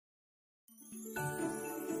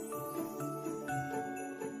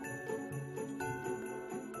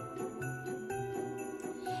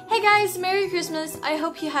Hey guys, Merry Christmas! I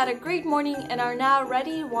hope you had a great morning and are now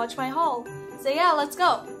ready to watch my haul. So yeah, let's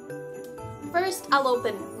go! First, I'll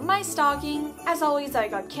open my stocking. As always, I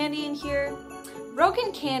got candy in here.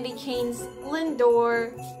 Broken candy canes,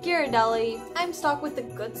 Lindor, Ghirardelli. I'm stocked with the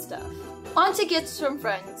good stuff. On to gifts from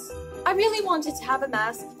friends. I really wanted to have a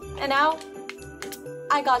mask, and now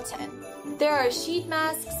I got 10. There are sheet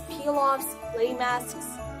masks, peel-offs, clay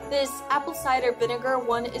masks. This apple cider vinegar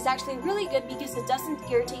one is actually really good because it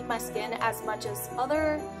doesn't irritate my skin as much as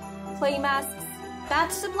other clay masks.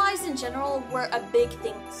 Bath supplies in general were a big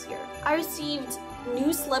thing this year. I received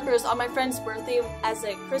new slippers on my friend's birthday as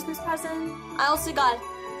a Christmas present. I also got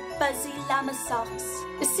fuzzy llama socks,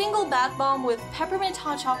 a single bath bomb with peppermint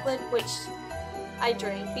hot chocolate, which I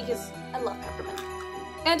drank because I love peppermint,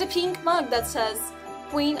 and a pink mug that says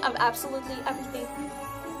Queen of Absolutely Everything.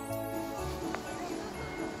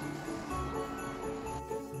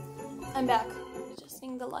 I'm back.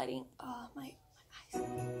 Adjusting the lighting. Oh, my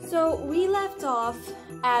eyes. So we left off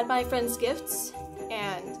at my friend's gifts,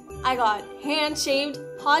 and I got hand-shaved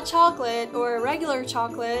hot chocolate or regular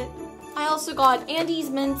chocolate. I also got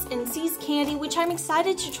Andes Mints and C's Candy, which I'm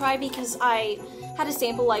excited to try because I had a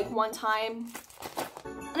sample like one time.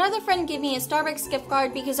 Another friend gave me a Starbucks gift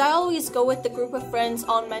card because I always go with the group of friends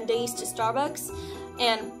on Mondays to Starbucks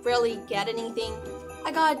and rarely get anything.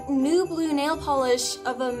 I got new blue nail polish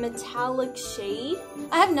of a metallic shade.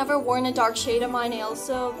 I have never worn a dark shade on my nails,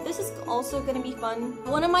 so this is also gonna be fun.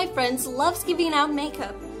 One of my friends loves giving out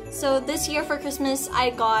makeup. So this year for Christmas, I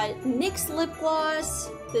got NYX lip gloss,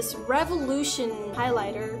 this Revolution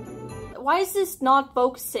highlighter. Why is this not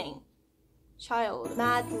focusing? Child.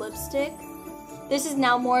 Matte lipstick. This is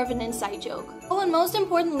now more of an inside joke. Oh, and most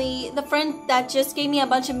importantly, the friend that just gave me a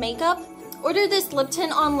bunch of makeup ordered this lip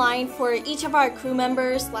tint online for each of our crew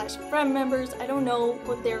members slash friend members, I don't know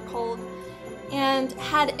what they're called, and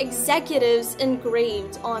had executives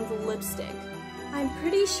engraved on the lipstick. I'm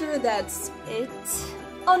pretty sure that's it.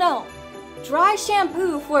 Oh no, dry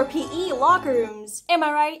shampoo for PE locker rooms, am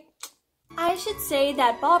I right? I should say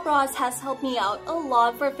that Bob Ross has helped me out a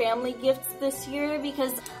lot for family gifts this year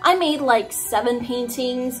because I made like 7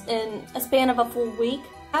 paintings in a span of a full week.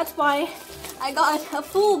 That's why I got a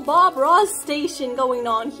full Bob Ross station going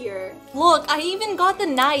on here. Look, I even got the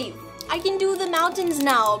knife. I can do the mountains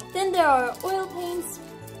now. Then there are oil paints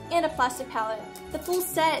and a plastic palette. The full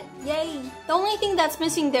set, yay. The only thing that's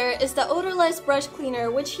missing there is the odorless brush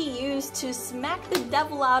cleaner, which he used to smack the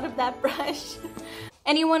devil out of that brush.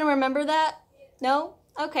 Anyone remember that? No?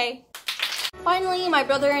 Okay. Finally, my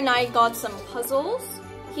brother and I got some puzzles.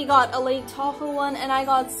 He got a Lake Tahoe one and I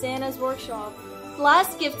got Santa's Workshop. The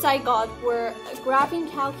last gifts I got were a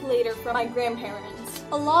graphing calculator from my grandparents,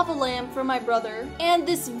 a lava lamp from my brother, and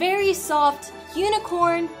this very soft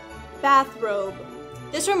unicorn bathrobe.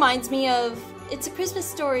 This reminds me of It's a Christmas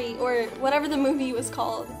Story or whatever the movie was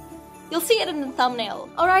called. You'll see it in the thumbnail.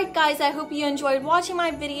 Alright guys, I hope you enjoyed watching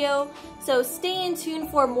my video, so stay in tune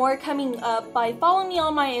for more coming up by following me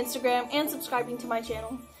on my Instagram and subscribing to my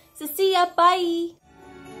channel. So see ya, bye!